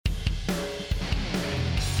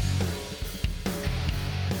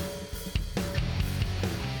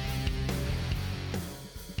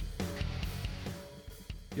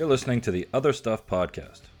You're listening to the Other Stuff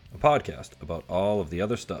Podcast, a podcast about all of the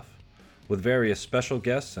other stuff. With various special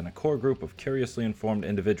guests and a core group of curiously informed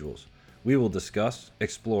individuals, we will discuss,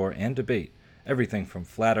 explore, and debate everything from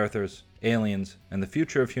flat earthers, aliens, and the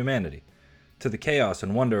future of humanity, to the chaos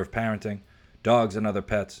and wonder of parenting, dogs and other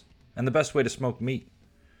pets, and the best way to smoke meat.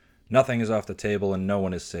 Nothing is off the table and no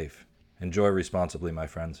one is safe. Enjoy responsibly, my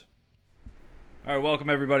friends. All right, welcome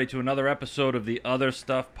everybody to another episode of the Other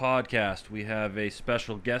Stuff Podcast. We have a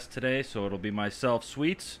special guest today, so it'll be myself,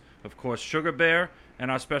 Sweets, of course, Sugar Bear, and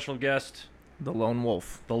our special guest, the Lone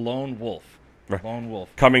Wolf. The Lone Wolf. Lone Wolf.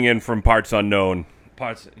 Coming in from parts unknown.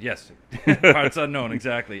 Parts unknown,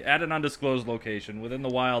 exactly. At an undisclosed location within the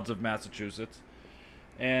wilds of Massachusetts.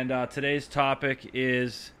 And today's topic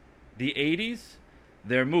is the 80s,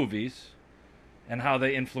 their movies, and how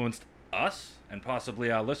they influenced us and possibly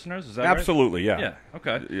our listeners. Is that right? Absolutely, yeah. Yeah,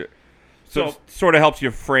 okay. Yeah. So it sort of helps you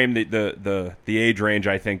frame the age range,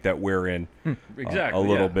 I think, that we're in. Exactly. A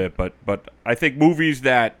little bit. But I think movies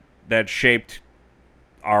that shaped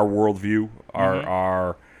our worldview,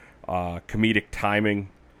 our comedic timing.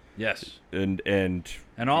 Yes. And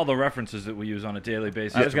all the references that we use on a daily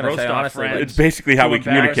basis. I was going to say, honestly, it's basically how we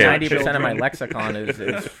communicate. 90% of my lexicon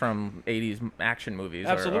is from 80s action movies.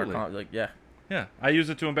 Absolutely. Yeah, I use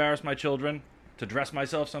it to embarrass my children, to dress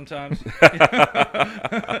myself sometimes.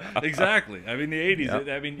 Exactly. I mean, the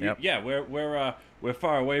 80s. We're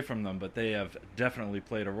far away from them, but they have definitely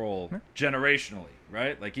played a role generationally,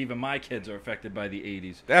 right? Like even my kids are affected by the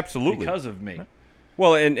 80s. Absolutely. Because of me.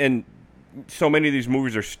 Well, and so many of these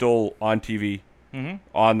movies are still on TV,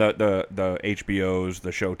 on the HBOs,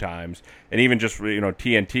 the Showtimes, and even just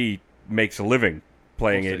TNT makes a living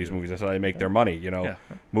playing 80s movies. That's how they make their money,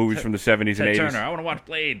 Movies from the 70s and 80s. Turner, I want to watch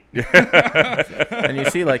Blade. And you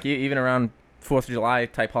see, like, even around 4th of July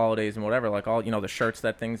type holidays and whatever, like all, the shirts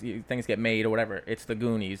that things get made or whatever. It's the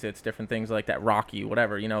Goonies. It's different things like that, Rocky,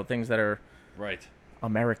 whatever, things that are right.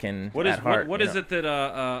 American at heart. What is it that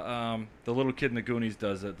the little kid in the Goonies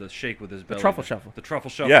does, the shake with his belly? The truffle shuffle. The truffle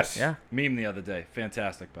shuffle. Yes. Yeah. Meme the other day.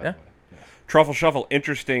 Fantastic, by the way. Yeah. Truffle shuffle,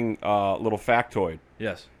 interesting little factoid.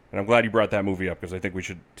 Yes. And I'm glad you brought that movie up because I think we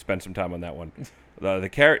should spend some time on that one.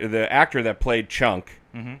 The actor that played Chunk,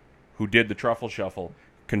 who did the truffle shuffle,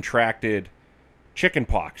 contracted chicken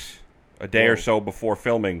pox a day or so before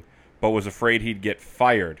filming, but was afraid he'd get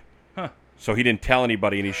fired. Huh. So he didn't tell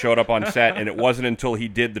anybody, and he showed up on set, and it wasn't until he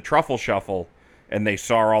did the truffle shuffle and they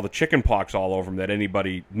saw all the chicken pox all over him that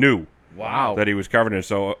anybody knew that he was covered in it.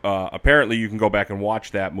 So apparently you can go back and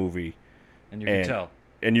watch that movie. And you can tell.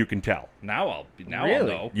 And you can tell. Now I'll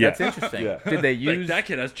know. Yeah. That's interesting. Yeah. Did they use that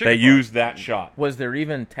kid has chicken They pox. used that shot. Was there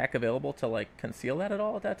even tech available to like conceal that at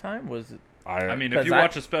all at that time? Was it? I mean, if you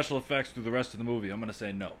watch the special effects through the rest of the movie, I'm going to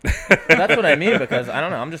say no. That's what I mean, because I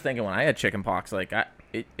don't know. I'm just thinking when I had chicken pox, like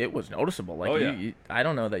it was noticeable. Like I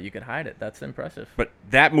don't know that you could hide it. That's impressive. But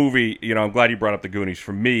that movie, I'm glad you brought up the Goonies.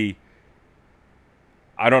 For me,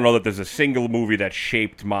 I don't know that there's a single movie that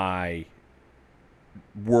shaped my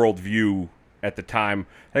worldview at the time.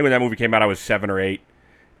 I think when that movie came out, I was 7 or 8,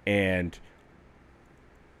 and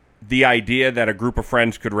the idea that a group of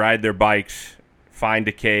friends could ride their bikes, find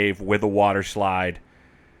a cave with a water slide,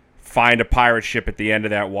 find a pirate ship at the end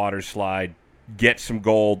of that water slide, get some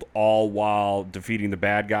gold, all while defeating the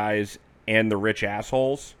bad guys and the rich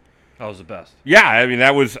assholes. That was the best. Yeah, I mean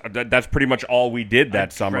that's pretty much all we did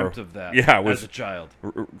that summer. I dreamt of that. Yeah, as a child.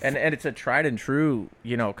 And it's a tried and true,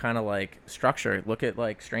 kind of like structure. Look at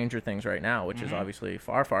like Stranger Things right now, which is obviously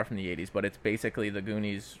far from the 80s, but it's basically the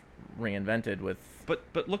Goonies reinvented with.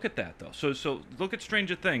 But look at that though. So look at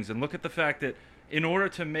Stranger Things and look at the fact that in order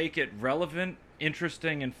to make it relevant,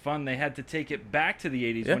 interesting, and fun, they had to take it back to the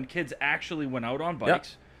 80s when kids actually went out on bikes.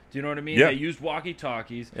 Yep. Do you know what I mean? Yep. They used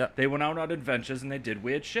walkie-talkies. Yep. They went out on adventures, and they did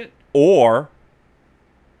weird shit. Or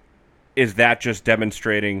is that just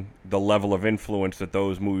demonstrating the level of influence that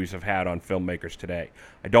those movies have had on filmmakers today?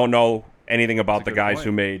 I don't know anything about the guys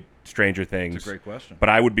who made Stranger Things. That's a great question. But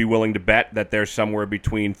I would be willing to bet that they're somewhere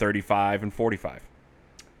between 35 and 45.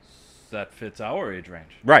 That fits our age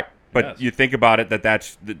range. Right. But you think about it,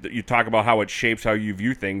 you talk about how it shapes how you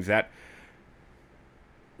view things. And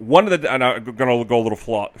I'm going to go a little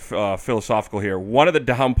philosophical here. One of the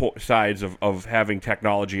downsides of having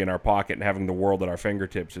technology in our pocket and having the world at our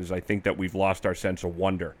fingertips is I think that we've lost our sense of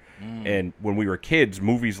wonder. And when we were kids,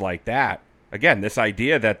 movies like that, again, this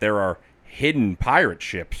idea that there are hidden pirate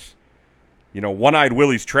ships. One-Eyed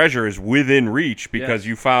Willie's treasure is within reach because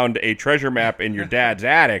you found a treasure map in your dad's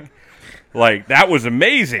attic. Like, that was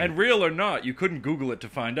amazing. And real or not, you couldn't Google it to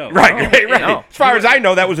find out. Right. No. As far as I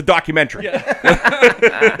know, that was a documentary.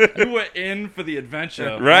 You were in for the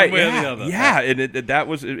adventure, Right. one way or the other. Yeah, and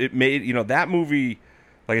it made, that movie,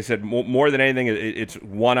 like I said, more than anything, it's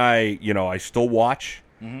one I still watch.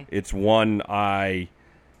 Mm-hmm. It's one I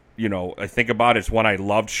think about. It's one I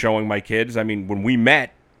loved showing my kids. I mean, when we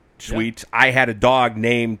met, Sweets, I had a dog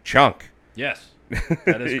named Chunk. Yes,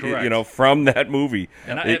 that is correct. From that movie.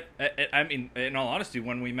 And I mean, in all honesty,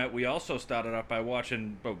 when we met, we also started up by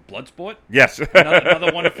watching Bloodsport. Yes.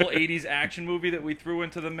 another wonderful 80s action movie that we threw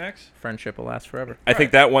into the mix. Friendship will last forever. I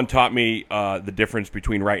think that one taught me the difference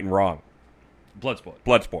between right and wrong.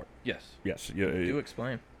 Bloodsport. Yes. Do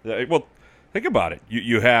explain. Well, think about it.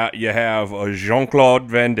 You have Jean-Claude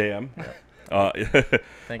Van Damme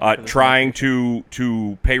trying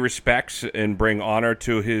to pay respects and bring honor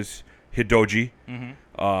to his Hidoji,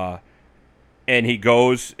 and he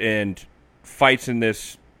goes and fights in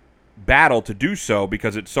this battle to do so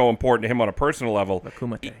because it's so important to him on a personal level. The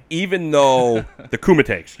Kumite. Even though the Kumite,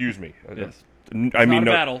 excuse me. Yes. I mean,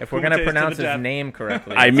 no, battle. If we're going to pronounce his name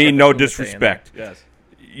correctly. I mean, no disrespect. Yes.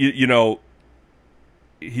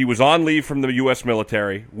 He was on leave from the U.S.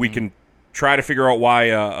 military. We can try to figure out why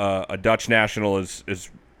a Dutch national is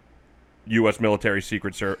U.S. military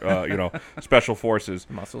secret, special forces.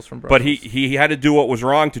 Muscles from But Brussels. he had to do what was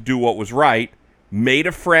wrong to do what was right. Made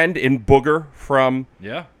a friend in Booger from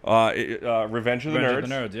Revenge of the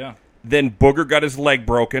Nerds. Yeah. Then Booger got his leg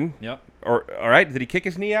broken. Yep. All right. Did he kick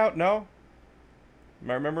his knee out? No. Am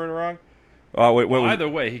I remembering it wrong? Either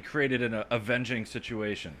way, he created an avenging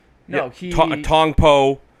situation. No, Tong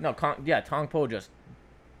Po. No, Tong Po just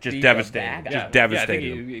beat devastating. the bag Just out.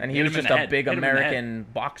 devastating. And he was just a big American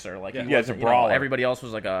boxer. Like he was a brawler. Everybody else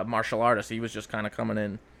was like a martial artist. He was just kind of coming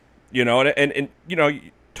in. And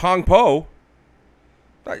Tong Po,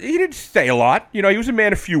 he didn't say a lot. He was a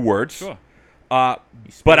man of few words. Sure.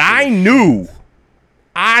 But I knew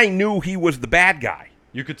he was the bad guy.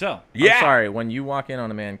 You could tell. Yeah. I'm sorry, when you walk in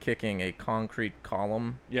on a man kicking a concrete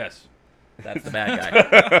column, Yes. that's the bad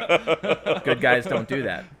guy. Good guys don't do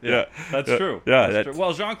that. Yeah. That's true. Yeah, that's true.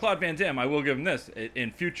 Well, Jean-Claude Van Damme, I will give him this.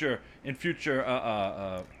 In future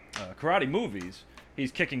karate movies,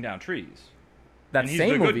 he's kicking down trees. That And he's same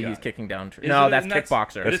the good movie guy. he's kicking down trees. Is No, it? that's And that's-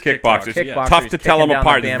 Kickboxer. It is That's kickboxers. Kickboxers, Tough to tell them kicking down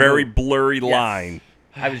apart. the It's a very bamboo. blurry Yes. line.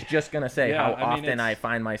 I was just going to say Yeah, how I mean, often it's- I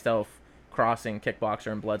find myself crossing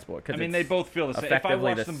Kickboxer and Bloodsport. I mean, they both feel the same. If I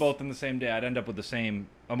effectively watched them both in the same day, I'd end up with the same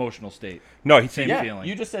emotional state. No, Same Yeah, feeling.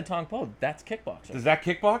 you just said Tong Po. That's Kickboxer. Is that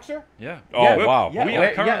kickboxer? Yeah. Oh, Yeah, wow. yeah. We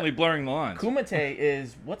are currently blurring the lines. Kumite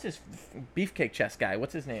is, what's his beefcake chest guy?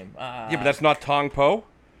 What's his name? Yeah, but that's not Tong Po.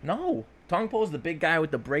 No. Tong Po is the big guy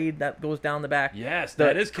with the braid that goes down the back. Yes, The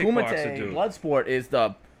that is Kickboxer, Kumite dude. Bloodsport is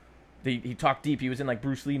he talked deep. He was in like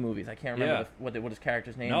Bruce Lee movies. I can't remember what his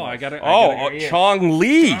character's name No, was. I got it. Chong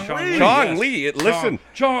Li. Chong Li, yes. Listen.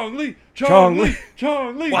 Chong Li.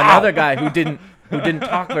 Another guy who didn't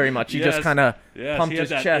talk very much. He just Yes. kind of Yes, pumped he had his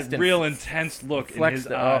that chest and real intense look in flexed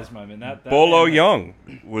his it. eyes, my man. That Bolo man- Young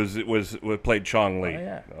was played Chong Li. Oh,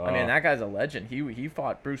 yeah. I mean, that guy's a legend. He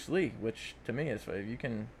fought Bruce Lee, which to me is if you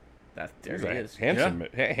can. There he is.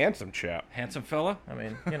 Handsome chap. Handsome fella. I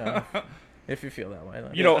mean, if you feel that way.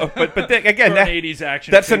 But then, again, For an 80s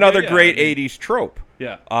action that's figure, another yeah, great I mean, 80s trope.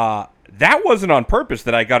 Yeah. That wasn't on purpose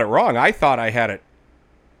that I got it wrong. I thought I had it.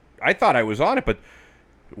 I thought I was on it, but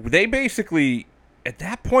they basically, at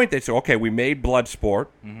that point, they said, okay, we made Bloodsport.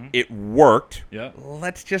 It worked. Yeah.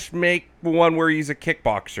 Let's just make one where he's a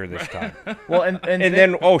kickboxer this time. Well, and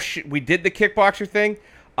then, oh, shit, we did the kickboxer thing.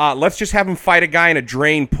 Let's just have him fight a guy in a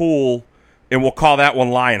drain pool, and we'll call that one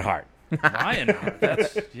Lionheart. Lionheart.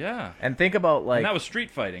 That's and think about And that was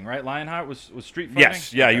street fighting, right? Lionheart was street fighting.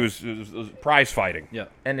 Yes, yeah, Okay. he was prize fighting. Yeah.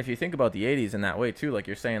 And if you think about the 80s in that way too, like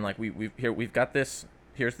you're saying, like we've got this.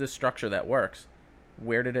 Here's this structure that works.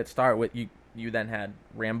 Where did it start with? You then had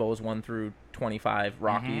Rambo's 1 through 25,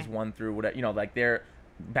 Rockies 1 through whatever. Like they're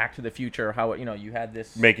Back to the Future. How you had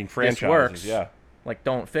this Making franchises. This works. Yeah. Like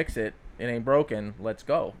don't fix it. It ain't broken. Let's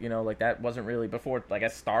go. Like that wasn't really before. I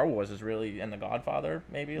guess Star Wars is really and The Godfather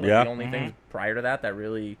maybe. Like the only things prior to that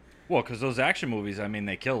really. Well, because those action movies, I mean,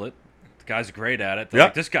 they kill it. The guy's great at it. They're Yep.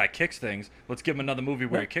 like, this guy kicks things. Let's give him another movie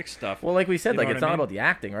where he kicks stuff. Well, like we said, You know like what it's I not mean? about the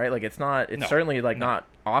acting, right? Like it's not. It's No. certainly like not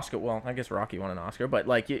Oscar. Well, I guess Rocky won an Oscar, but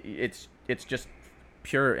like it's just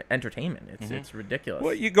pure entertainment. It's ridiculous.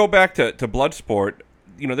 Well, you go back to Bloodsport.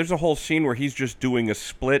 There's a whole scene where he's just doing a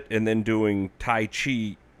split and then doing Tai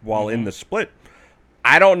Chi while in the split.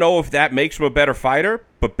 I don't know if that makes him a better fighter,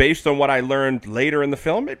 but based on what I learned later in the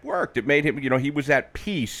film, it worked. It made him, he was at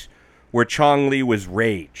peace where Chong Li was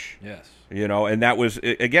rage. Yes. And that was,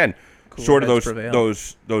 again, sort of heads prevail.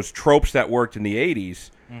 those tropes that worked in the 80s.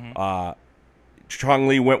 Chong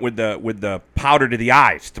Li went with the powder to the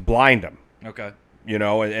eyes to blind him. Okay.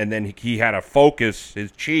 And then he had to focus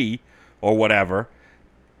his chi or whatever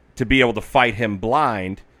to be able to fight him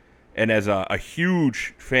blind. And as a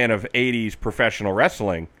huge fan of 80s professional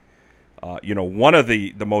wrestling, one of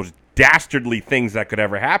the most dastardly things that could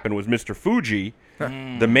ever happen was Mr. Fuji,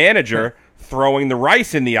 the manager, throwing the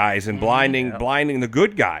rice in the eyes and blinding the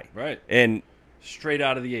good guy. Right. And straight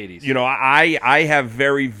out of the 80s. I have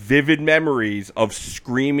very vivid memories of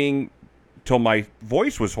screaming till my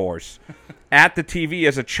voice was hoarse at the TV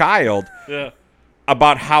as a child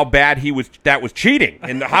about how bad that was cheating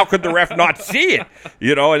and how could the ref not see it,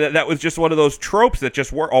 and that was just one of those tropes that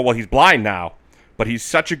just work. Oh, well, he's blind now, but he's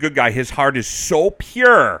such a good guy. His heart is so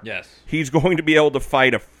pure. Yes. He's going to be able to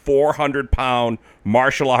fight a 400-pound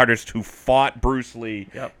martial artist who fought Bruce Lee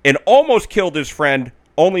and almost killed his friend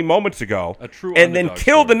only moments ago. A true and then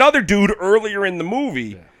killed story. Another dude earlier in the movie.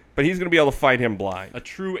 Yeah. But he's going to be able to fight him blind. A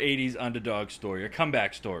true 80s underdog story, a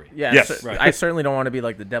comeback story. Yeah, yes. Right. I certainly don't want to be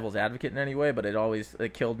like the devil's advocate in any way, but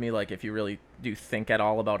it killed me. Like, if you really do think at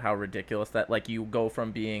all about how ridiculous that, like, you go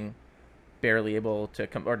from being barely able to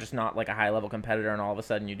or just not like a high level competitor, and all of a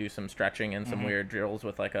sudden you do some stretching and some weird drills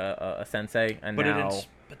with like a sensei, and but now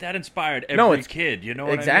that inspired every kid. You know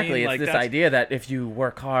what exactly. I mean? It's this idea that if you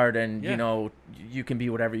work hard and you can be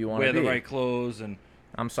whatever you want to be. Wear the right clothes and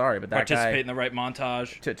I'm sorry, but that participate guy, in the right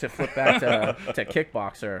montage. To flip back to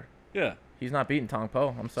kickboxer. Yeah, he's not beating Tong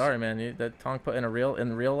Po. I'm sorry, man. That Tong Po in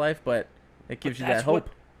real life, but it gives you that hope.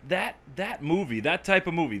 That movie, that type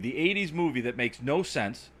of movie, the 80s movie that makes no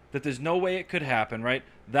sense, that there's no way it could happen, right?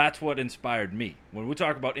 That's what inspired me. When we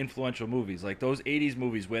talk about influential movies, like those 80s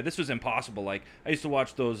movies where this was impossible. Like, I used to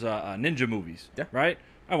watch those ninja movies, right?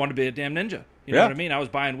 I wanted to be a damn ninja. You know what I mean? I was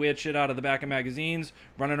buying weird shit out of the back of magazines,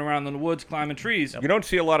 running around in the woods, climbing trees. You don't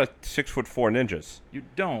see a lot of 6'4" ninjas. You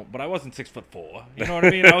don't, but I wasn't 6'4". You know what I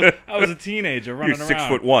mean? I was a teenager running You're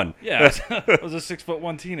around. 6'1". Yeah, I was a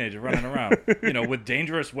 6'1" teenager running around. With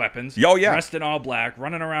dangerous weapons. Oh, yeah. Dressed in all black,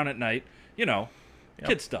 running around at night.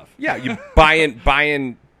 Kid stuff. Yeah, you buying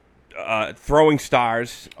throwing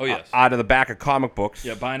stars. Oh, yes. Out of the back of comic books.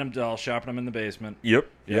 Yeah, buying them dolls, shopping them in the basement. Yep.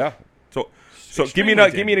 Yeah. So give me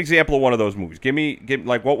an example of one of those movies. Give me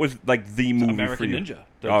like what was like the movie American for you?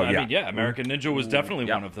 Ninja. American Ninja was definitely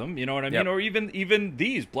one of them. You know what I mean? Or even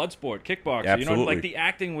these Bloodsport, Kickboxer. Absolutely. Like the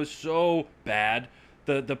acting was so bad,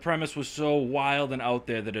 the premise was so wild and out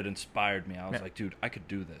there that it inspired me. I was like, dude, I could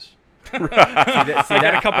do this. I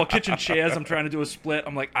got a couple of kitchen chairs. I'm trying to do a split.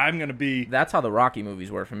 I'm like, I'm gonna be. That's how the Rocky movies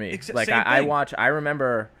were for me. Like I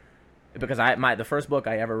remember because the first book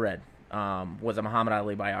I ever read was a Muhammad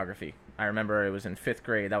Ali biography. I remember it was in 5th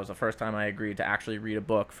grade. That was the first time I agreed to actually read a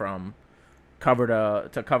book from cover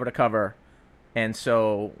to cover. And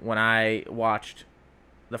so when I watched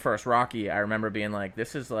the first Rocky, I remember being like,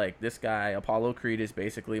 this is like, this guy, Apollo Creed, is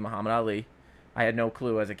basically Muhammad Ali. I had no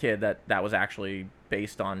clue as a kid that was actually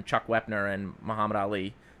based on Chuck Wepner and Muhammad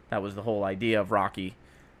Ali. That was the whole idea of Rocky.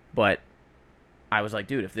 But I was like,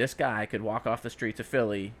 dude, if this guy could walk off the streets of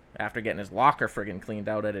Philly after getting his locker friggin' cleaned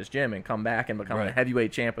out at his gym and come back and become a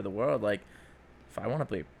heavyweight champ of the world, like, if I want to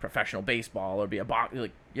play professional baseball or be a boxer,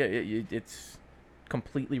 like, it's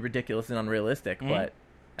completely ridiculous and unrealistic. But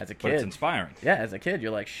as a kid, it's inspiring. Yeah, as a kid,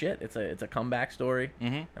 you're like, shit, it's a comeback story.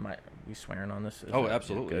 Mm-hmm. Are we swearing on this?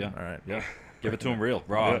 Absolutely. Good? Yeah. All right. Yeah. Give it to him real,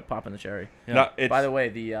 raw. Popping the cherry. Yeah. No, by the way,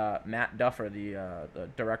 the Matt Duffer, the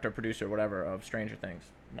director, producer, whatever of Stranger Things,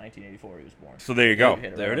 1984 he was born. So there you go.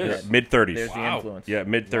 There it is. Mid-30s. There's the influence. Yeah,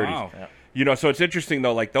 mid-30s. Wow. Yeah. So it's interesting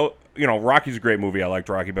though. Like though, Rocky's a great movie. I liked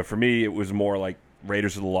Rocky, but for me, it was more like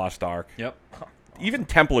Raiders of the Lost Ark. Yep. Even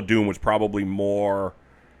Temple of Doom was probably more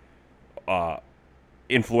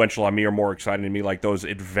influential on me or more exciting to me. Like those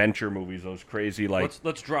adventure movies, those crazy like.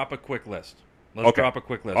 Let's drop a quick list. All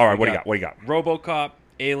right, what do you got? RoboCop,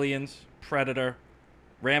 Aliens, Predator,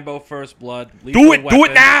 Rambo: First Blood. Do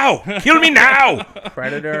it now! Kill me now!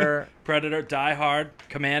 Predator, Die Hard,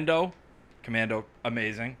 Commando,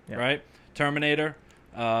 amazing, right? Terminator,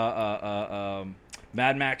 Mad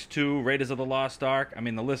Max 2, Raiders of the Lost Ark. I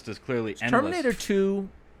mean, the list is clearly endless. Terminator 2,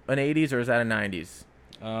 an 80s or is that a 90s?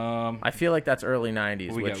 I feel like that's early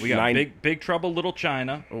 90s. We got Big Trouble, Little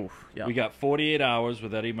China. Oof, yeah. We got 48 Hours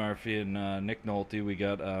with Eddie Murphy and Nick Nolte. We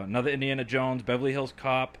got another Indiana Jones, Beverly Hills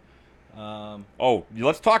Cop.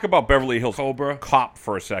 Let's talk about Beverly Hills Cobra Cop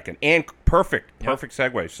for a second. And perfect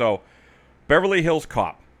segue. So, Beverly Hills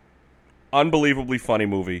Cop, unbelievably funny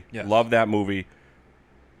movie. Yes. Love that movie.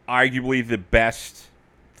 Arguably the best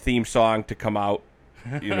theme song to come out.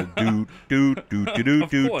 Do do do do do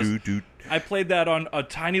do do do. I played that on a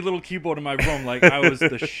tiny little keyboard in my room like I was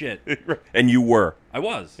the shit. And you were. I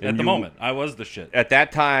was. And At the you- moment, I was the shit. At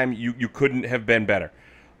that time, you couldn't have been better.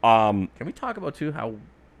 Can we talk about too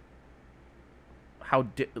I'm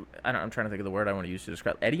trying to think of the word I want to use to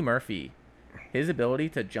describe Eddie Murphy, his ability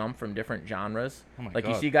to jump from different genres. Oh my like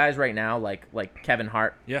you God. see guys right now like Kevin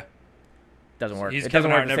Hart. Yeah. Doesn't work. He's It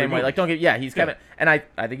Kevin doesn't Hart work in the every same way. movie. Like don't get he's Yeah. Kevin, and I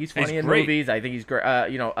think he's funny He's in great. movies. I think he's great.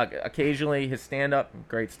 Occasionally his stand up,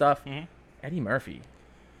 great stuff. Mm-hmm. Eddie Murphy,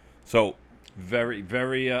 So Very,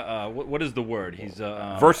 very. What is the word? He's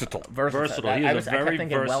versatile. Versatile. He is a very I kept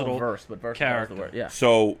thinking versatile well-versed, but versatile character. is the word. Yeah.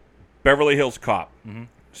 So Beverly Hills Cop.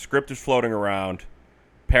 Script is floating around.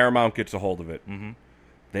 Paramount gets a hold of it.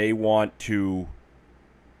 They want to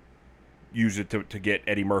use it to get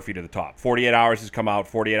Eddie Murphy to the top. 48 Hours has come out.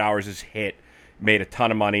 48 Hours has hit. Made a ton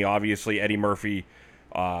of money. Obviously, Eddie Murphy,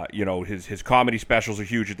 his comedy specials are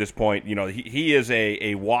huge at this point. He is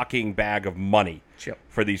a walking bag of money Chill.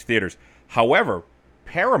 for these theaters. However,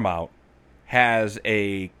 Paramount has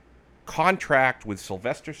a contract with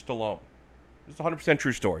Sylvester Stallone. This is a 100%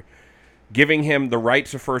 true story. Giving him the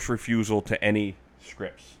rights of first refusal to any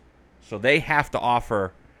scripts. So they have to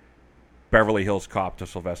offer Beverly Hills Cop to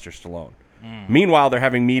Sylvester Stallone. Meanwhile, they're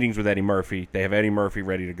having meetings with Eddie Murphy. They have Eddie Murphy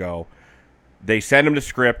ready to go. They send him the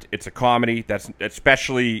script. It's a comedy. That's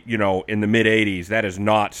especially, in the mid-'80s, that is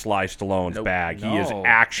not Sly Stallone's Nope. bag. He is No.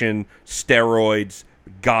 action, steroids,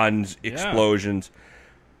 guns, explosions.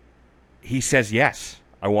 He says, yes,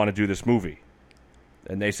 I want to do this movie.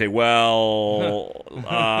 And they say, well,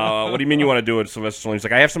 what do you mean you want to do it, Sylvester Stallone? He's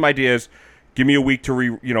like, I have some ideas. Give me a week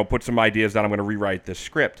to put some ideas down. I'm going to rewrite this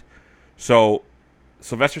script. So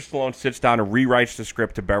Sylvester Stallone sits down and rewrites the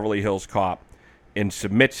script to Beverly Hills Cop and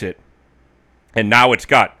submits it. And now it's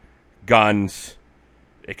got guns,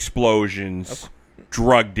 explosions,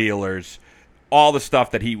 drug dealers, all the stuff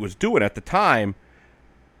that he was doing at the time.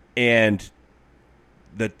 And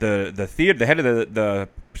the theater, the head of the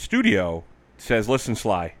studio says, listen,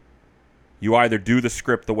 Sly, you either do the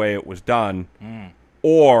script the way it was done,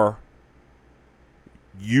 or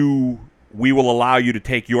we will allow you to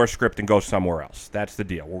take your script and go somewhere else. That's the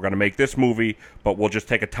deal. We're going to make this movie, but we'll just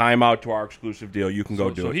take a timeout to our exclusive deal. You can go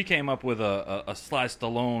do So it. he came up with a Sly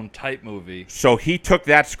Stallone type movie. So he took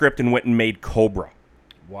that script and went and made Cobra.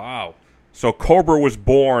 Wow. So Cobra was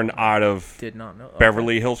born out of Did not know.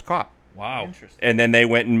 Beverly Hills Cop. Wow. Interesting. And then they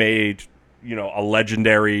went and made, a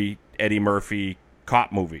legendary Eddie Murphy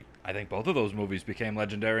cop movie. I think both of those movies became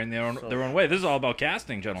legendary in their own way. This is all about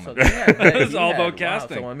casting, So gentlemen. this is all about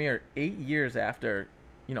casting. So a mere 8 years after,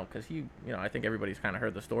 because I think everybody's kind of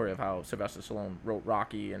heard the story of how Sylvester Stallone wrote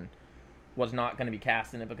Rocky and was not going to be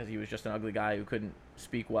cast in it because he was just an ugly guy who couldn't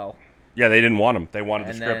speak well. Yeah, they didn't want him. They wanted the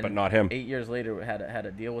And script, then but not him. 8 years later, had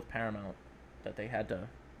a deal with Paramount that they had to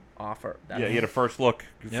offer. Yeah, he had a first look,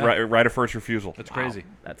 Yeah. right of first refusal. It's crazy.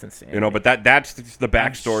 That's insane. But that's the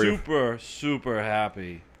backstory. I'm super, super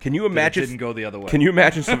happy. Can you that it imagine? didn't go the other way. Can you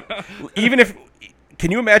imagine? Can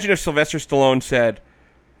you imagine if Sylvester Stallone said,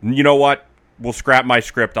 "You know what? We'll scrap my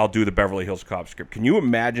script. I'll do the Beverly Hills Cop script." Can you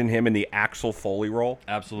imagine him in the Axel Foley role?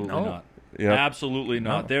 Absolutely No. not. Yeah. Absolutely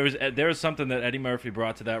not. No. There is something that Eddie Murphy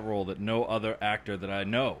brought to that role that no other actor that I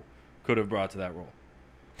know could have brought to that role.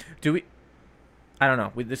 Do we? I don't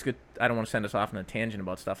know. I don't want to send us off on a tangent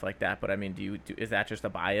about stuff like that, but I mean, is that just a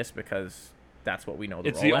bias because that's what we know the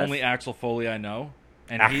It's role the as? only Axel Foley I know.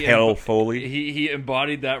 And Axel Foley. He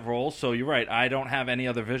embodied that role, so you're right. I don't have any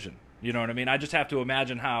other vision. You know what I mean? I just have to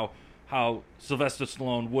imagine how Sylvester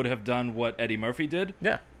Stallone would have done what Eddie Murphy did.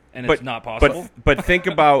 Yeah. And it's not possible. But think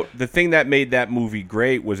about the thing that made that movie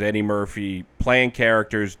great was Eddie Murphy playing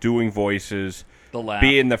characters, doing voices, The laugh.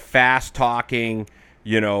 being the fast talking,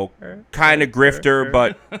 kind of grifter,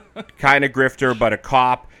 but a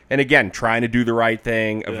cop, and again trying to do the right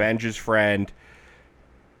thing, avenge his friend.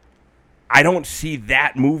 I don't see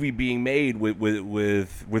that movie being made with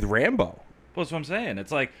Rambo. Well, that's what I'm saying.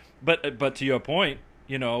 It's like, but to your point,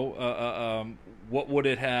 what would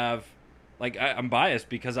it have? Like, I'm biased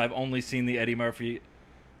because I've only seen the Eddie Murphy,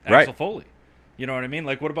 Axel Foley. You know what I mean?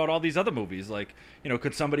 Like, what about all these other movies? Like,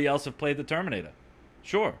 could somebody else have played the Terminator?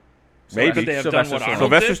 Sure. Maybe. Could they have Sylvester done what Stallone.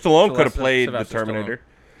 Arnold Sylvester did? Stallone could have played Sylvester the Terminator.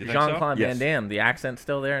 You think so? Jean-Claude Yes. Van Damme, the accent's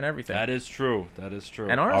still there and everything. That is true. That is true.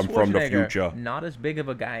 And Arnold I'm from the Schwarzenegger, future. not as big of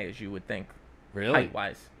a guy as you would think, Really?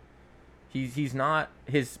 height-wise. He's not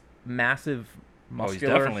his massive Oh, he's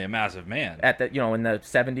muscular. definitely a massive man. At the in the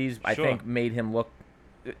 70s, I Sure. think made him look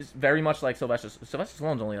it's very much like Sylvester. Sylvester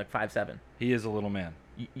Stallone's only like 5'7". He is a little man.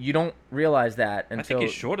 You don't realize that I until think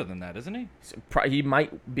he's shorter than that, isn't he? he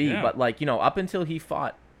might be, Yeah. but up until he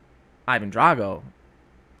fought Ivan Drago,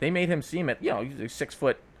 they made him seem he's a 6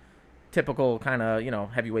 foot typical kind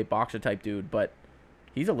of, heavyweight boxer type dude, but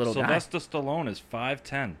he's a little guy. Sylvester Stallone is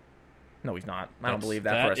 5'10". No, he's not. I don't believe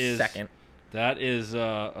that for a second. That is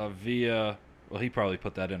via. Well, he probably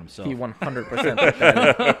put that in himself. He 100% put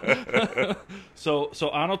that in. So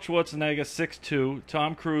Arnold Schwarzenegger 6'2",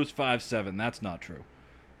 Tom Cruise 5'7". That's not true.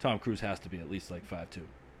 Tom Cruise has to be at least like 5'2".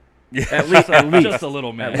 Yeah. At least. Just a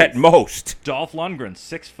little man. At most. Dolph Lundgren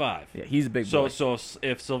 6'5". Yeah, he's a big boy. So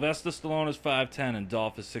if Sylvester Stallone is 5'10" and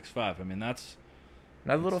Dolph is 6'5", I mean that's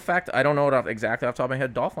another little fact. I don't know it exactly off the top of my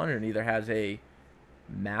head. Dolph Lundgren either has a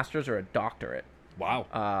master's or a doctorate.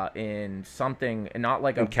 wow. In something, not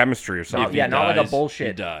like In chemistry or something. not like a He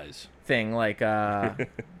bullshit dies. thing. Like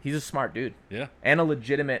he's a smart dude. Yeah. And a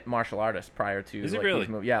legitimate martial artist prior to. Is he like, really? these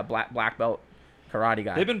movies. Yeah, black belt karate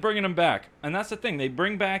guy. They've been bringing him back, and that's the thing. They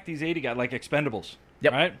bring back these 80 guys like Expendables.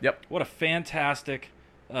 Yep. Right. Yep. What a fantastic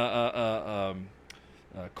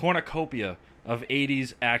cornucopia of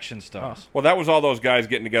 80s action stars. Well, that was all those guys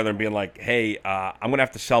getting together and being like, hey, I'm going to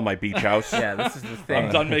have to sell my beach house. Yeah, this is the thing.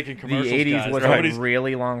 I'm done making commercials. The 80s guys. was Nobody's- a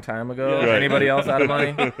really long time ago. Yeah. Right. Anybody else out of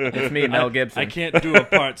money? It's me, Mel Gibson. I can't do a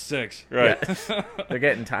part 6. Right. Yeah. They're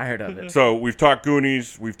getting tired of it. So we've talked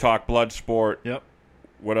Goonies. We've talked Bloodsport. Yep.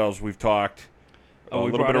 What else? We've talked a we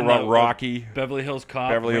little brought bit of in, Rocky. Beverly Hills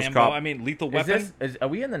Cop. Beverly Hills Rambo. Cop. I mean, Lethal Is Weapon. are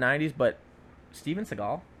we in the 90s, but Steven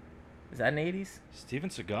Seagal? Is that an 80s? Steven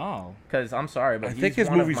Seagal. Because I'm sorry, but I he's think his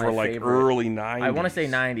one of movies my were like favorite. early 90s. I want to say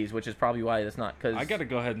 90s, which is probably why it's not. Cause I got to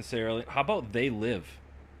go ahead and say early. How about They Live?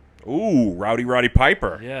 Ooh, Rowdy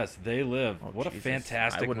Piper. Yes, They Live. Oh, what Jesus. a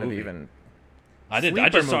fantastic I wouldn't movie. have even. I did. Sleeper I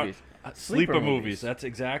just movies. saw Sleeper sleeper movies. movies. That's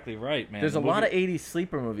exactly right, man. There's a lot of 80s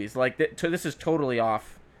sleeper movies. Like this is totally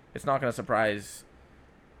off. It's not going to surprise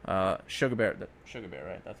Sugar Bear. Sugar Bear,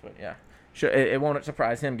 right? That's what. Yeah. It won't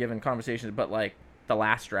surprise him given conversations. But like The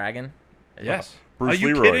Last Dragon. Yes. Bruce Are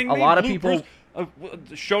you Leroy. kidding A me? lot of people-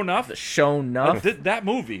 Show enough. The show enough. That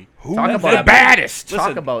movie. Who Talk is about the that- baddest? Talk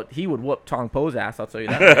Listen. about he would whoop Tong Po's ass. I'll tell you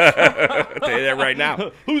that. I'll tell you that right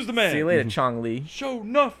now. Who's the man? See you later, Chong Li. Show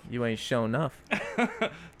enough. You ain't show enough.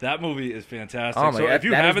 That movie is fantastic. Oh my so God, if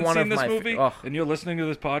you that is haven't one seen of this my movie ugh. and you're listening to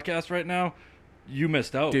this podcast right now, you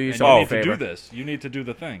missed out. Do And yourself you a need to do favor. this. You need to do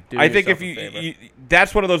the thing. Do I think if yourself a favor. you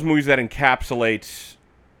that's one of those movies that encapsulates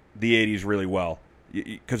the 80s really well.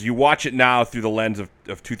 Because you watch it now through the lens of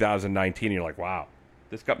 2019, and you're like, wow,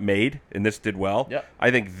 this got made and this did well. Yep.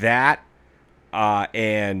 I think that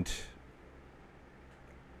and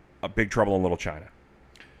A Big Trouble in Little China.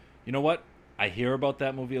 You know what? I hear about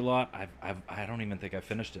that movie a lot. I don't even think I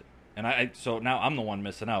finished it. And so now I'm the one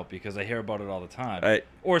missing out because I hear about it all the time.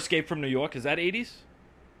 Or Escape from New York. Is that 80s?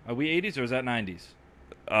 Are we 80s or is that 90s?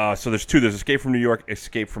 So there's two. There's Escape from New York,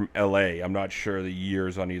 Escape from L.A. I'm not sure the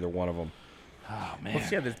years on either one of them. Oh, man. Well,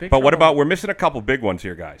 see, yeah, there's Big But what Trouble. about, we're missing a couple big ones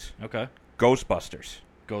here, guys. Okay. Ghostbusters.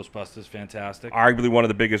 Ghostbusters, fantastic. Arguably one of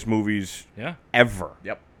the biggest movies Yeah. ever.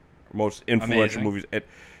 Yep. Most influential Amazing.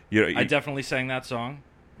 movies. I definitely sang that song.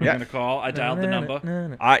 I'm Yeah. going to call. I dialed the number.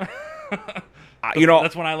 That's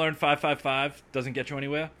That's when I learned 555 doesn't get you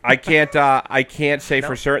anywhere. I can't say No.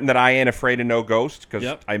 for certain that I ain't afraid of no ghost because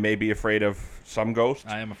Yep. I may be afraid of some ghosts.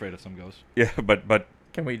 I am afraid of some ghosts. Yeah, but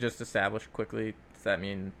Can we just establish quickly? Does that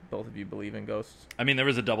mean both of you believe in ghosts? I mean, there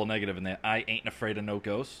is a double negative in there. I ain't afraid of no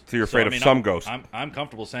ghosts. So you're afraid of some ghosts. I'm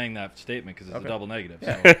comfortable saying that statement because it's Okay. a double negative.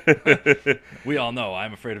 Yeah. So. We all know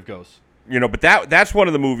I'm afraid of ghosts. but that's one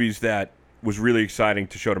of the movies that was really exciting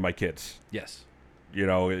to show to my kids. Yes.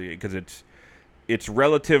 Because it's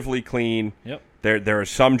relatively clean. Yep. There are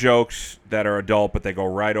some jokes that are adult, but they go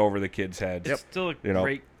right over the kids' heads. It's still a You know,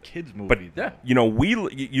 great kids movie. But though.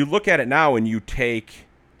 Yeah. you look at it now and you take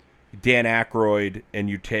Dan Aykroyd and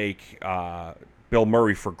you take Bill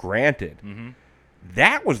Murray for granted. Mm-hmm.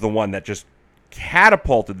 That was the one that just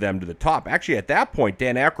catapulted them to the top. Actually, at that point,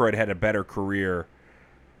 Dan Aykroyd had a better career.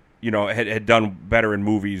 Had done better in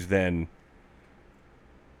movies than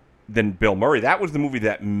Bill Murray. That was the movie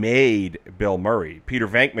that made Bill Murray. Peter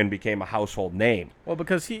Venkman became a household name. Well,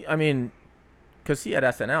 because he had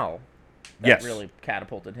SNL. That Yes. really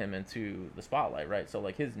catapulted him into the spotlight, right? So,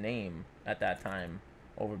 like, his name at that time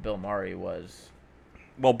over Bill Murray was...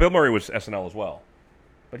 Well, Bill Murray was SNL as well.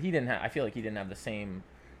 But he didn't have... I feel like he didn't have the same...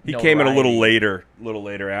 He came in a little notoriety.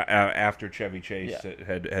 later after Chevy Chase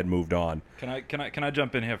Yeah. had moved on. Can I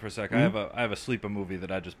jump in here for a sec? Mm-hmm. I have a sleeper movie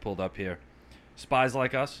that I just pulled up here. Spies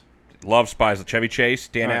Like Us. Love Spies. Chevy Chase,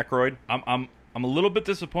 Dan All right. Aykroyd. I'm a little bit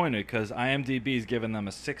disappointed because IMDb's given them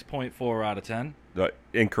a 6.4 out of 10.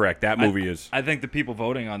 Incorrect. That movie is. I think the people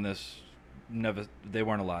voting on this they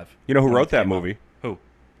weren't alive. You know who when wrote it that came out. movie? Who?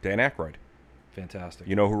 Dan Aykroyd. Fantastic.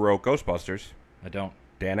 You know who wrote Ghostbusters? I don't.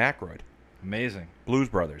 Dan Aykroyd. Amazing. Blues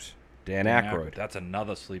Brothers. Dan Aykroyd. That's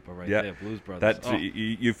another sleeper right Yeah. there, Blues Brothers. That's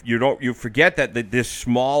you forget that this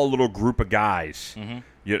small little group of guys,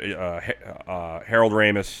 Harold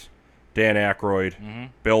Ramis, Dan Aykroyd,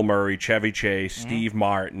 Bill Murray, Chevy Chase, Steve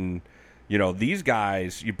Martin, these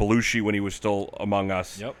guys, Belushi when he was still among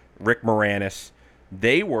us, Rick Moranis,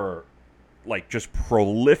 they were like just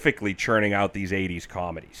prolifically churning out these 80s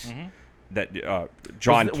comedies. That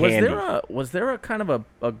John Candy. Was there a kind of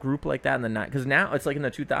a group like that in the night? Because now it's like in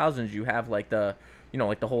the 2000s you have like the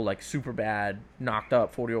like the whole like Superbad, Knocked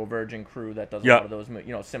Up, 40-Year-Old Virgin crew that does a lot of those,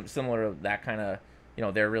 similar to that kind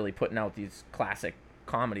of, they're really putting out these classic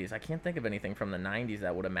comedies. I can't think of anything from the 90s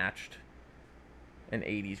that would have matched an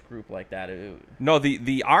 80s group like that. No,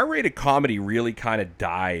 the R-rated comedy really kind of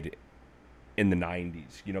died in the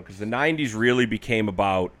 90s, because the 90s really became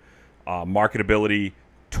about marketability,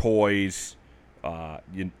 toys,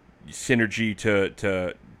 synergy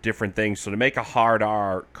to different things. So to make a hard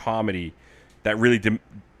R comedy, that really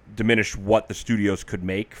diminished what the studios could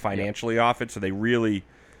make financially off it. So they really,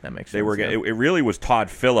 that makes sense. They were it really was Todd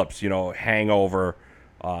Phillips, Hangover,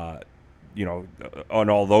 on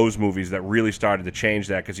all those movies that really started to change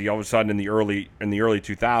that, because all of a sudden in the early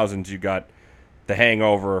 2000s you got The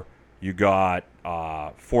Hangover, you got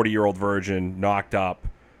 40-Year-Old Virgin, Knocked Up,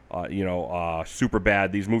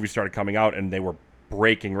 Superbad. These movies started coming out and they were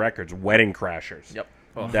breaking records. Wedding Crashers. Yep.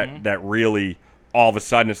 That really, all of a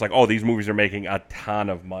sudden it's like, oh, these movies are making a ton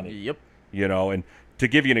of money. Yep. And to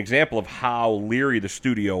give you an example of how leery the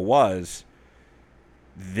studio was,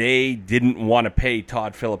 they didn't want to pay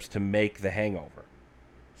Todd Phillips to make The Hangover.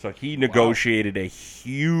 So he negotiated a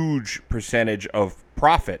huge percentage of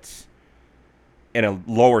profits in a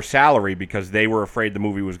lower salary because they were afraid the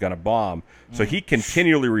movie was going to bomb. So he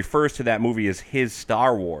continually refers to that movie as his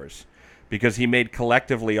Star Wars because he made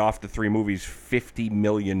collectively off the three movies $50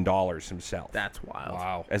 million himself. That's wild.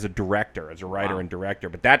 Wow. As a director, as a writer and director.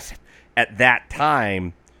 But that's, at that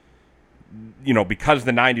time, because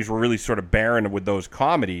the 90s were really sort of barren with those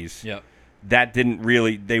comedies, that didn't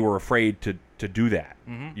really, they were afraid to do that.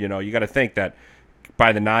 You got to think that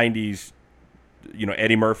by the 90s,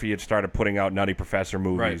 Eddie Murphy had started putting out Nutty Professor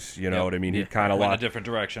movies. Right. You know what I mean? He kind of went lost a different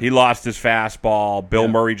direction. He lost his fastball. Bill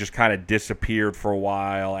Murray just kind of disappeared for a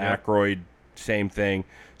while. Aykroyd, same thing.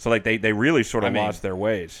 So like they really sort of lost their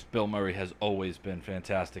ways. Bill Murray has always been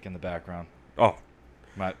fantastic in the background. Oh,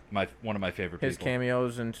 my one of my favorite his people.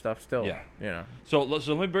 cameos and stuff still. Yeah. So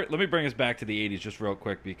let me bring us back to the 80s just real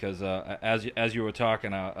quick, because as you were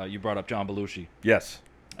talking, you brought up John Belushi. Yes.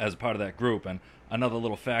 As part of that group. And another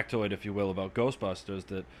little factoid, if you will, about Ghostbusters,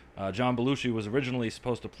 that John Belushi was originally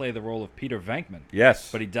supposed to play the role of Peter Venkman.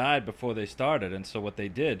 Yes. But he died before they started, and so what they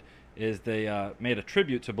did is they made a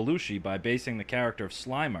tribute to Belushi by basing the character of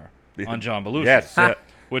Slimer on John Belushi. Yes.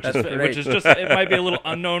 Which is just, it might be a little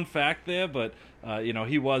unknown fact there, but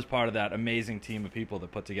he was part of that amazing team of people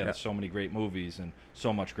that put together so many great movies and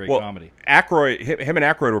so much great comedy. Aykroyd, him and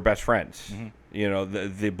Aykroyd were best friends.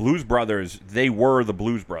 The Blues Brothers, they were the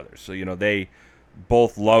Blues Brothers. So they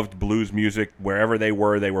both loved blues music. Wherever they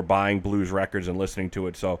were buying blues records and listening to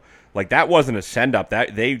it. So like that wasn't a send up.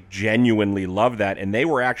 That they genuinely loved that, and they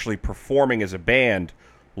were actually performing as a band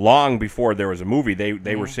long before there was a movie.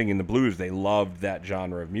 They were singing the blues. They loved that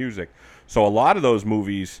genre of music. So a lot of those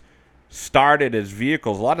movies started as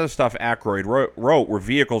vehicles. A lot of the stuff Aykroyd wrote were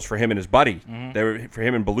vehicles for him and his buddy. They were for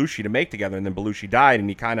him and Belushi to make together, and then Belushi died, and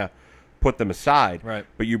he kind of put them aside. Right.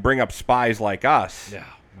 But you bring up Spies Like Us. Yeah.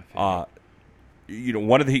 My favorite.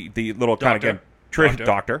 One of the little kind of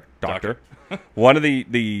doctor. One of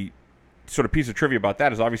the sort of piece of trivia about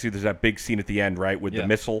that is obviously there's that big scene at the end, right, with the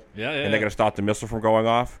missile. And they're going to stop the missile from going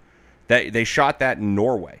off. They shot that in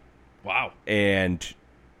Norway. Wow. And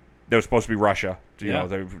they were supposed to be Russia.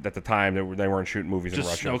 At the time, they weren't shooting movies in Russia.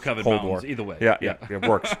 Just snow-covered Cold mountains, War. either way. Yeah, it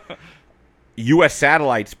works. U.S.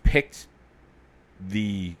 satellites picked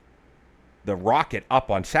the rocket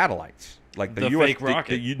up on satellites. Like the US, fake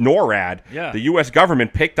rocket. The NORAD, the U.S.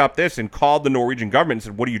 government picked up this and called the Norwegian government and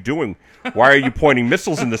said, "What are you doing? Why are you pointing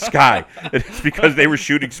missiles in the sky?" It's because they were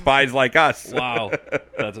shooting Spies Like Us. Wow,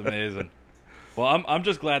 that's amazing. Well, I'm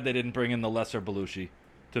just glad they didn't bring in the lesser Belushi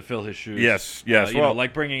to fill his shoes. Yes.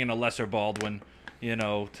 Like bringing in a lesser Baldwin,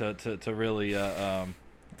 to really,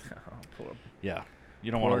 yeah. You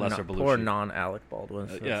don't want a lesser Belushi. Poor non-Alec Baldwin.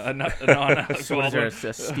 A non-Alec Baldwin. Is there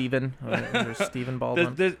a Steven? Is there Stephen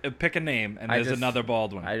Baldwin? Pick a name, and there's another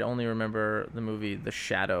Baldwin. I only remember the movie The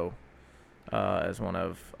Shadow as one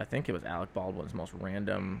of, I think it was Alec Baldwin's most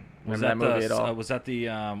random. Was that movie at all? Was that the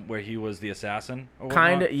where he was the assassin?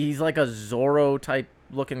 Kind of. He's like a Zorro type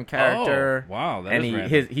looking character. Oh, wow.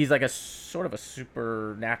 He's like a sort of a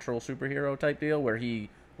supernatural superhero type deal where he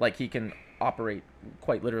Like he can operate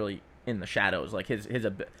quite literally in the shadows. Like his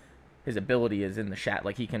ability is in the shadow.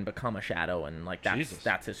 Like he can become a shadow, and like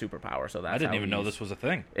that's his superpower. So that's I didn't even know this was a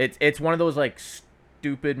thing. It's one of those like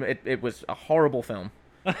stupid. It was a horrible film.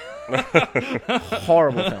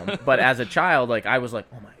 Horrible film. But as a child, like I was like,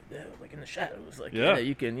 oh my god, like in the shadows, like yeah,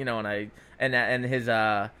 you can, and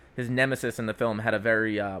his nemesis in the film had a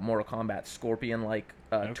very Mortal Kombat scorpion-like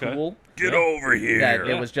tool. Get over here. That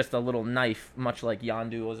it was just a little knife, much like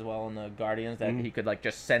Yondu as well in the Guardians, that he could like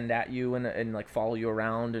just send at you and like follow you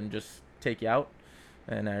around and just take you out.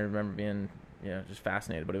 And I remember being just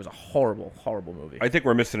fascinated. But it was a horrible, horrible movie. I think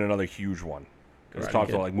we're missing another huge one. Let's talk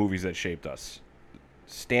about like movies that shaped us.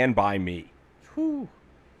 Stand By Me. Whew.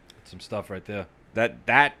 That's some stuff right there.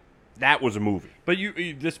 That was a movie. But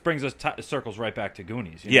this brings us circles right back to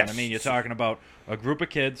Goonies. You know what I mean? You're talking about a group of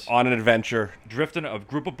kids on an adventure, a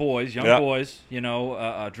group of boys, young boys,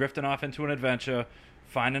 drifting off into an adventure,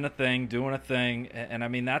 finding a thing, doing a thing, and I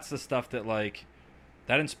mean that's the stuff that like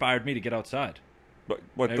that inspired me to get outside. But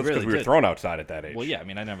that's because we were thrown outside at that age. Well, yeah, I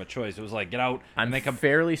mean I didn't have a choice. It was like get out. I'm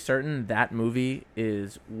fairly certain that movie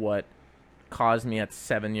is what caused me at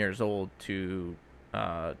 7 years old to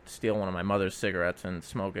steal one of my mother's cigarettes and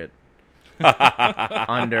smoke it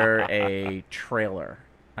under a trailer.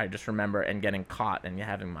 I just remember and getting caught and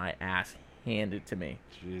having my ass handed to me.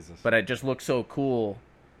 Jesus. But it just looked so cool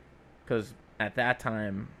because at that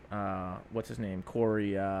time, what's his name?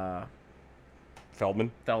 Corey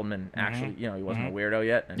Feldman. Actually, he wasn't a weirdo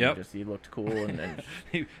yet, and he looked cool, and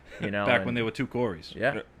back when they were two Coreys.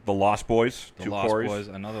 Yeah, the Lost Boys. The Lost Boys.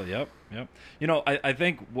 Another. Yep. I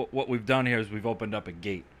think what we've done here is we've opened up a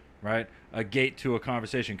gate, right? A gate to a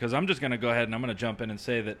conversation. Because I'm just going to go ahead and I'm going to jump in and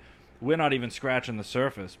say that we're not even scratching the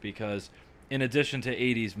surface because in addition to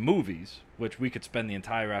 80s movies, which we could spend the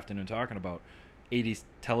entire afternoon talking about, 80s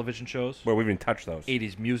television shows. Well, we haven't even touched those.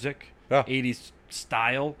 80s music. Yeah. 80s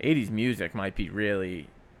style. 80s music might be really...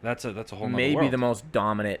 That's a whole nother maybe world. The most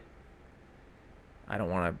dominant... I don't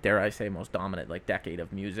want to, dare I say, most dominant like decade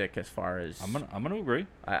of music as far as... I'm gonna agree.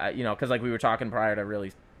 Because like we were talking prior to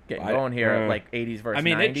really getting going here, like 80s versus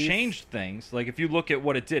 90s. It changed things. Like if you look at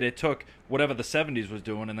what it did, it took whatever the 70s was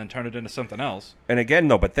doing and then turned it into something else. And again,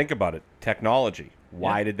 though, but think about it. Technology.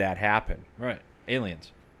 Why did that happen? Right.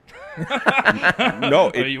 Aliens.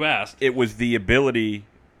 No, you asked. It was the ability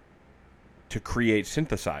to create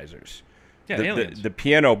synthesizers. Yeah, aliens. The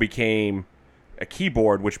piano became a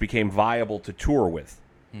keyboard, which became viable to tour with.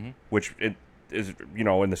 Mm-hmm. Which is,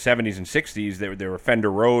 in the 70s and 60s, there were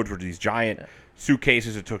Fender Rhodes, which were these giant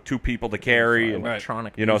suitcases it took two people to carry.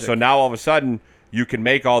 Electronic music. So now all of a sudden you can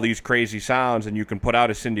make all these crazy sounds and you can put out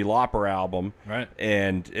a Cyndi Lauper album, right?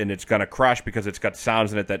 And it's going to crush because it's got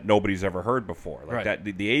sounds in it that nobody's ever heard before. Like that,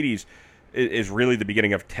 the 80s is really the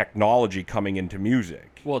beginning of technology coming into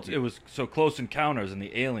music. Well, it was so Close Encounters and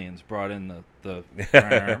the Aliens brought in the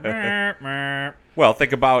Well,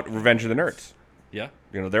 think about Revenge of the Nerds. Yeah.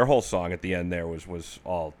 Their whole song at the end there was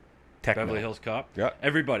all techno. Beverly Hills Cop. Yeah.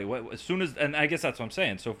 Everybody. As soon as, and I guess that's what I'm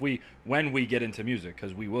saying. So when we get into music,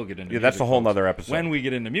 because we will get into music. That's a whole nother episode. When we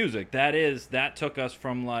get into music, that took us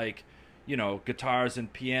from like, guitars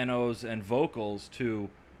and pianos and vocals to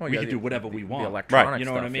we could do whatever we want. The electronic You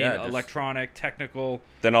know stuff, what I mean? Yeah, electronic, technical.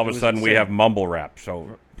 Then all of a sudden we have mumble rap.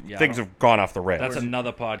 So things have gone off the rails. That's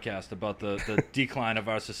another podcast about the decline of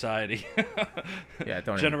our society.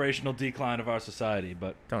 Generational decline of our society.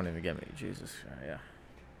 But don't even get me, Jesus. Yeah.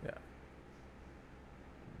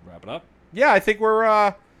 Wrap it up. Yeah, I think we're.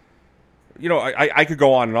 I could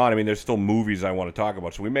go on and on. I mean, there's still movies I want to talk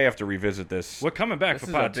about, so we may have to revisit this. We're coming back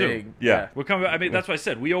for part 2. Yeah, we're coming. I mean, that's why I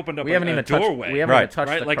said we opened up. We haven't even doorway. We haven't even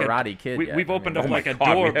touched the Karate Kid. We've opened up like a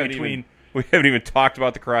door between. We haven't even talked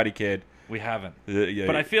about the Karate Kid. We haven't.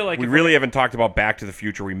 But I feel like we really haven't talked about Back to the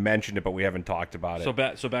Future. We mentioned it, but we haven't talked about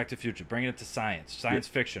it. So Back to the Future, bringing it to science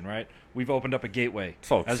fiction, right? We've opened up a gateway.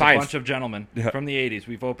 So as a bunch of gentlemen from the 80s,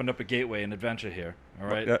 we've opened up a gateway and adventure here, all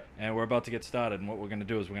right? And we're about to get started, and what we're going to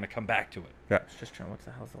do is we're going to come back to it. Yeah. Just trying. What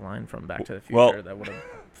the hell's the line from Back to the Future that would have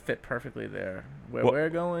fit perfectly there? Where we're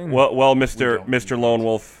going? Well, Mr. Lone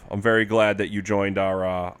Wolf, I'm very glad that you joined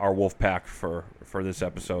our wolf pack for this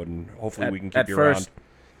episode, and hopefully we can keep you around. At first,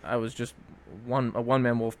 I was just a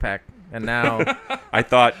one-man wolf pack, and now I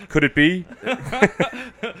thought, could it be?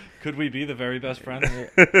 Could we be the very best friends?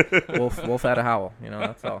 Wolf had a howl,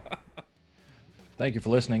 that's all. Thank you for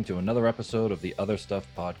listening to another episode of the Other Stuff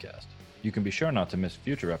podcast. You can be sure not to miss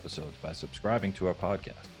future episodes by subscribing to our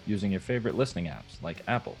podcast using your favorite listening apps like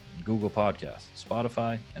Apple, Google Podcasts,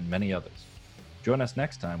 Spotify, and many others. Join us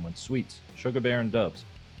next time when Sweets, Sugar Bear, and Dubs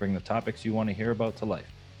bring the topics you want to hear about to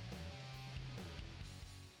life.